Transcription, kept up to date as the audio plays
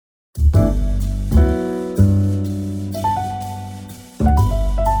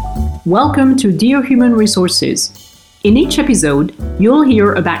Welcome to Dear Human Resources. In each episode, you'll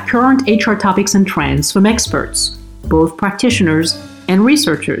hear about current HR topics and trends from experts, both practitioners and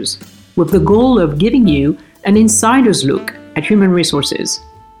researchers, with the goal of giving you an insider's look at human resources.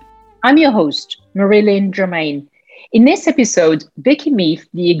 I'm your host, Marilyn Germain. In this episode, Vicki Meath,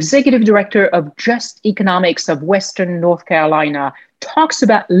 the Executive Director of Just Economics of Western North Carolina, talks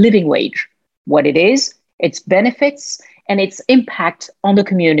about living wage, what it is, its benefits, and its impact on the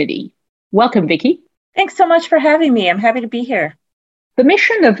community. Welcome, Vicki. Thanks so much for having me. I'm happy to be here. The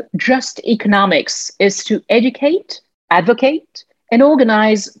mission of Just Economics is to educate, advocate, and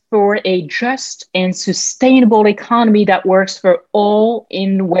organize for a just and sustainable economy that works for all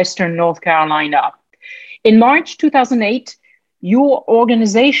in Western North Carolina. In March 2008, your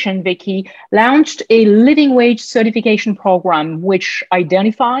organization, Vicki, launched a living wage certification program which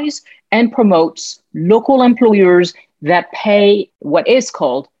identifies and promotes local employers that pay what is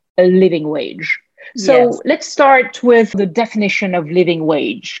called a living wage. So Yes. Let's start with the definition of living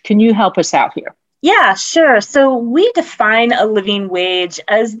wage. Can you help us out here? Yeah, sure. So we define a living wage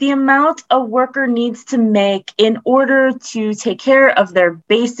as the amount a worker needs to make in order to take care of their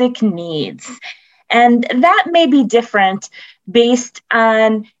basic needs. And that may be different based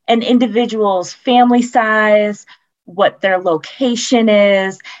on an individual's family size, what their location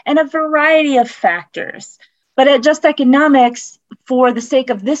is, and a variety of factors. But at Just Economics, for the sake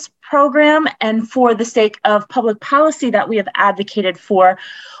of this program and for the sake of public policy that we have advocated for,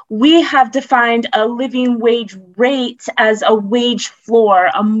 we have defined a living wage rate as a wage floor,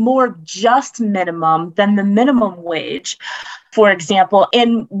 a more just minimum than the minimum wage, for example.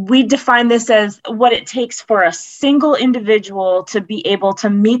 And we define this as what it takes for a single individual to be able to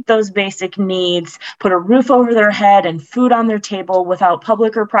meet those basic needs, put a roof over their head and food on their table without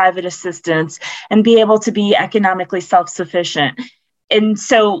public or private assistance, and be able to be economically self-sufficient. And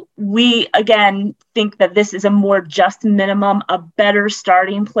so we, again, think that this is a more just minimum, a better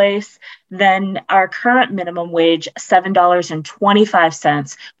starting place than our current minimum wage,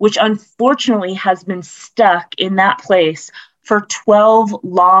 $7.25, which unfortunately has been stuck in that place for 12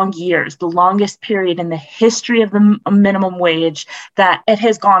 long years, the longest period in the history of the minimum wage that it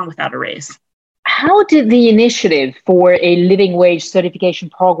has gone without a raise. How did the initiative for a living wage certification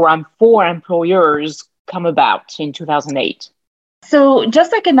program for employers come about in 2008? So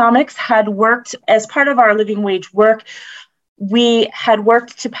Just Economics had worked as part of our living wage work. We had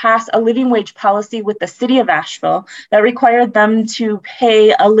worked to pass a living wage policy with the city of Asheville that required them to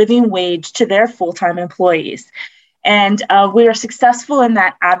pay a living wage to their full-time employees. And we were successful in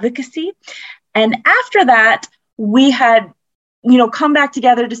that advocacy. And after that, we had come back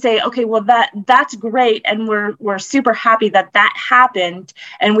together to say, okay, well, that's great. And we're super happy that happened.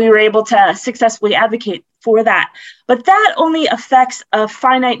 And we were able to successfully advocate for that. But that only affects a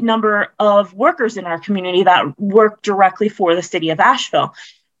finite number of workers in our community that work directly for the city of Asheville.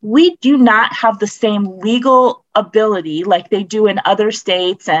 We do not have the same legal ability like they do in other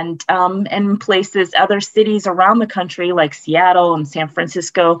states and places, other cities around the country like Seattle and San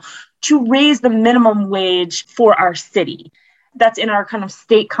Francisco, to raise the minimum wage for our city. That's in our kind of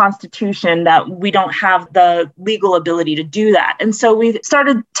state constitution that we don't have the legal ability to do that. And so we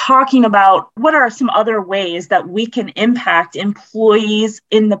started talking about what are some other ways that we can impact employees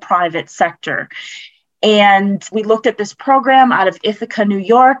in the private sector. And we looked at this program out of Ithaca, New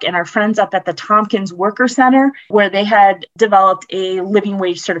York, and our friends up at the Tompkins Worker Center, where they had developed a living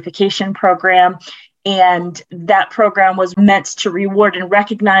wage certification program. And that program was meant to reward and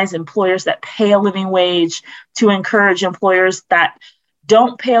recognize employers that pay a living wage, to encourage employers that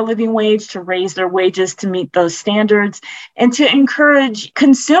don't pay a living wage to raise their wages to meet those standards, and to encourage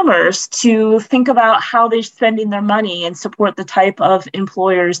consumers to think about how they're spending their money and support the type of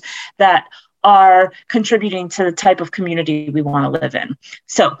employers that are contributing to the type of community we want to live in.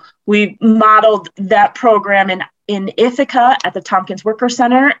 So we modeled that program in Ithaca at the Tompkins Worker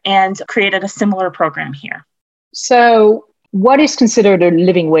Center and created a similar program here. So what is considered a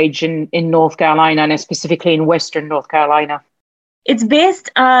living wage in North Carolina, and specifically in Western North Carolina? It's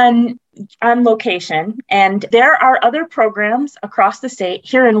based on location, and there are other programs across the state.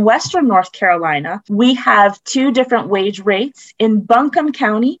 Here in Western North Carolina, we have two different wage rates. In Buncombe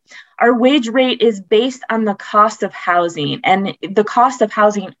County, our wage rate is based on the cost of housing, and the cost of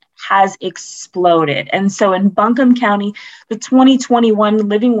housing has exploded. And so in Buncombe County, the 2021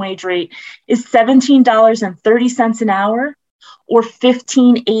 living wage rate is $17.30 an hour, or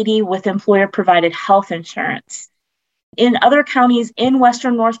 $15.80 with employer-provided health insurance. In other counties in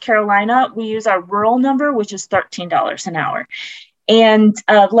Western North Carolina, we use our rural number, which is $13 an hour. And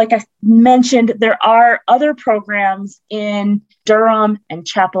like I mentioned, there are other programs in Durham and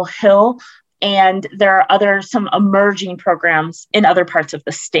Chapel Hill, and there are some emerging programs in other parts of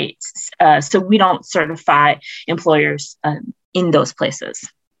the states. So we don't certify employers in those places.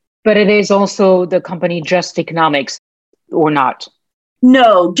 But it is also the company Just Economics, or not?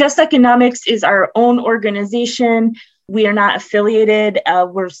 No, Just Economics is our own organization. We are not affiliated.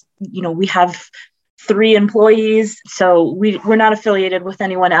 We have 3 employees, so we're not affiliated with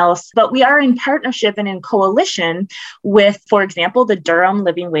anyone else, but we are in partnership and in coalition with, for example, the Durham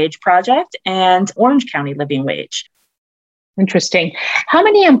Living Wage Project and Orange County Living Wage. Interesting. How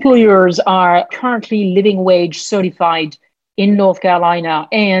many employers are currently living wage certified in North Carolina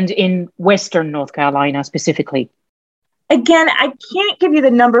and in Western North Carolina specifically? Again, I can't give you the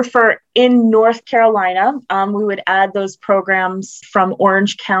number for in North Carolina. We would add those programs from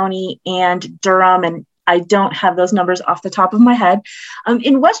Orange County and Durham, and I don't have those numbers off the top of my head.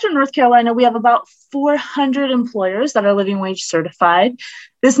 In Western North Carolina, we have about 400 employers that are living wage certified.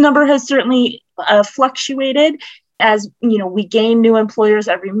 This number has certainly fluctuated as we gain new employers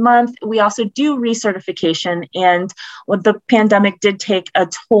every month. We also do recertification, and what the pandemic did take a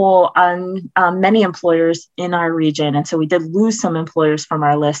toll on many employers in our region. And so we did lose some employers from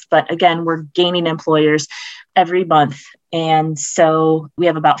our list, but again, we're gaining employers every month. And so we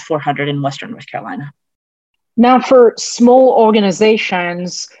have about 400 in Western North Carolina. Now, for small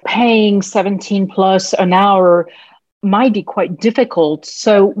organizations, paying 17 plus an hour might be quite difficult.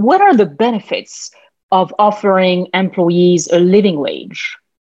 So what are the benefits of offering employees a living wage?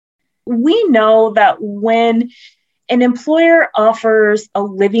 We know that when an employer offers a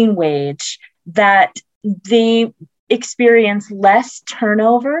living wage, that they experience less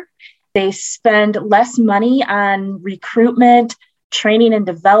turnover, they spend less money on recruitment, training and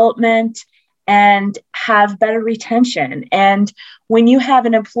development, and have better retention. And when you have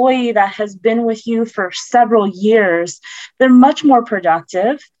an employee that has been with you for several years, they're much more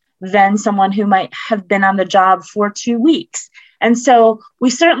productive than someone who might have been on the job for 2 weeks. And so we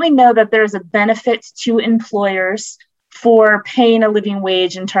certainly know that there's a benefit to employers for paying a living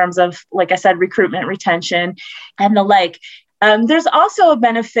wage in terms of, like I said, recruitment, retention, and the like. There's also a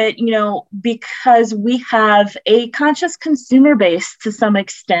benefit, because we have a conscious consumer base to some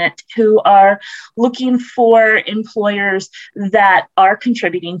extent who are looking for employers that are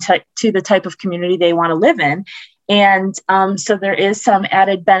contributing to the type of community they want to live in. And so there is some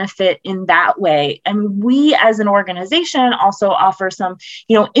added benefit in that way. And we as an organization also offer some,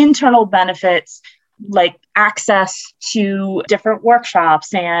 internal benefits like access to different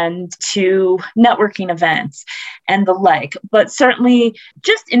workshops and to networking events and the like. But certainly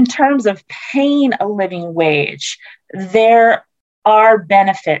just in terms of paying a living wage, there are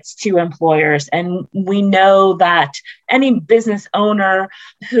benefits to employers. And we know that any business owner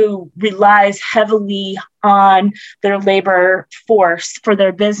who relies heavily on their labor force for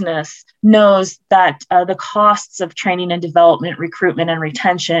their business knows that the costs of training and development, recruitment and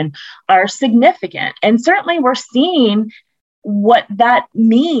retention are significant. And certainly we're seeing what that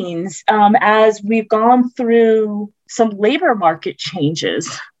means as we've gone through some labor market changes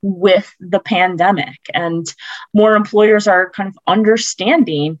with the pandemic, and more employers are kind of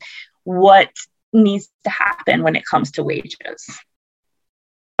understanding what needs to happen when it comes to wages.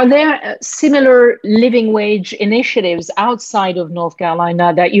 Are there similar living wage initiatives outside of North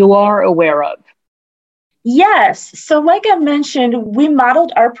Carolina that you are aware of? Yes. So like I mentioned, we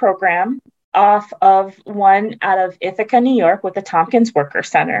modeled our program off of one out of Ithaca, New York with the Tompkins Worker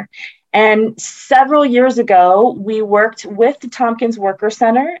Center. And several years ago, we worked with the Tompkins Worker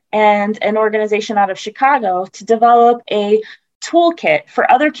Center and an organization out of Chicago to develop a toolkit for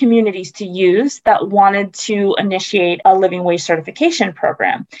other communities to use that wanted to initiate a living wage certification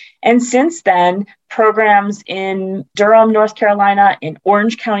program. And since then, programs in Durham, North Carolina, in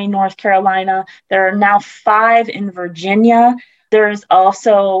Orange County, North Carolina, there are now 5 in Virginia. There's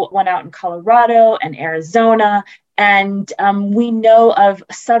also one out in Colorado and Arizona. And we know of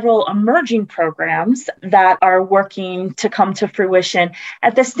several emerging programs that are working to come to fruition.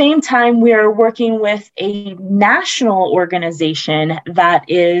 At the same time, we are working with a national organization that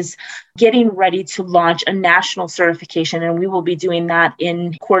is getting ready to launch a national certification. And we will be doing that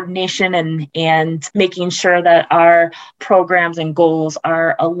in coordination and making sure that our programs and goals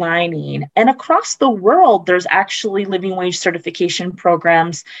are aligning. And across the world, there's actually living wage certification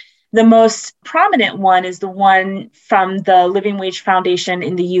programs. The most prominent one is the one from the Living Wage Foundation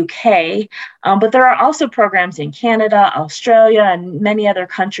in the UK, but there are also programs in Canada, Australia, and many other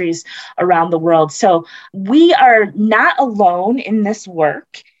countries around the world. So we are not alone in this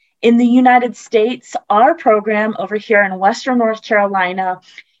work. In the United States, our program over here in Western North Carolina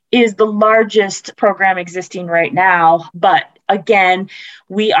is the largest program existing right now. But again,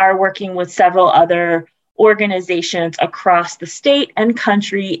 we are working with several other organizations across the state and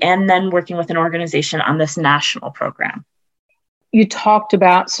country, and then working with an organization on this national program. You talked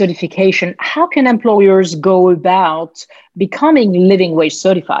about certification. How can employers go about becoming living wage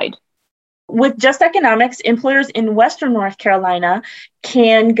certified? With Just Economics, employers in Western North Carolina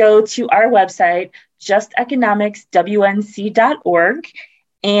can go to our website, justeconomicswnc.org,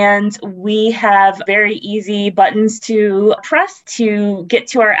 and we have very easy buttons to press to get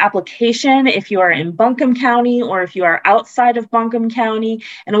to our application if you are in Buncombe County or if you are outside of Buncombe County,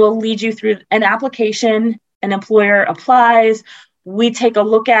 and it will lead you through an application. An employer applies. We take a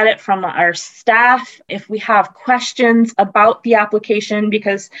look at it from our staff if we have questions about the application,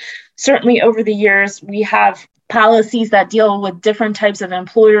 because certainly over the years, we have policies that deal with different types of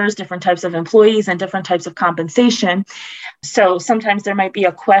employers, different types of employees, and different types of compensation. So sometimes there might be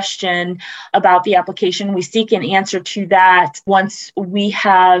a question about the application. We seek an answer to that. Once we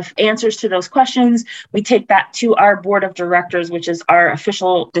have answers to those questions, we take that to our board of directors, which is our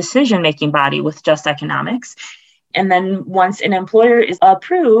official decision-making body with Just Economics. And then once an employer is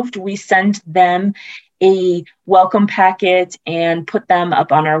approved, we send them a welcome packet and put them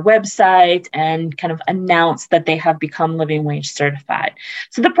up on our website and kind of announce that they have become living wage certified.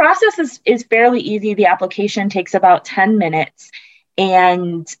 So the process is fairly easy. The application takes about 10 minutes.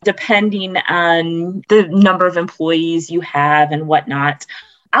 And depending on the number of employees you have and whatnot,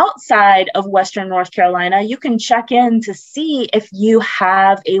 outside of Western North Carolina, you can check in to see if you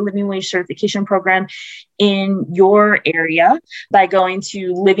have a living wage certification program in your area by going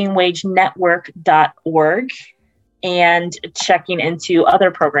to livingwagenetwork.org and checking into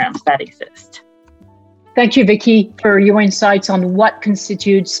other programs that exist. Thank you, Vicki, for your insights on what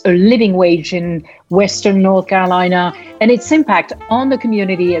constitutes a living wage in Western North Carolina and its impact on the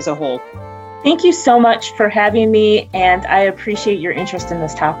community as a whole. Thank you so much for having me, and I appreciate your interest in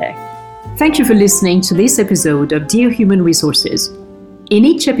this topic. Thank you for listening to this episode of Dear Human Resources. In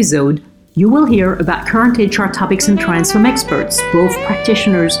each episode, you will hear about current HR topics and trends from experts, both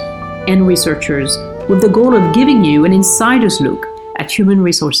practitioners and researchers, with the goal of giving you an insider's look at human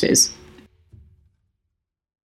resources.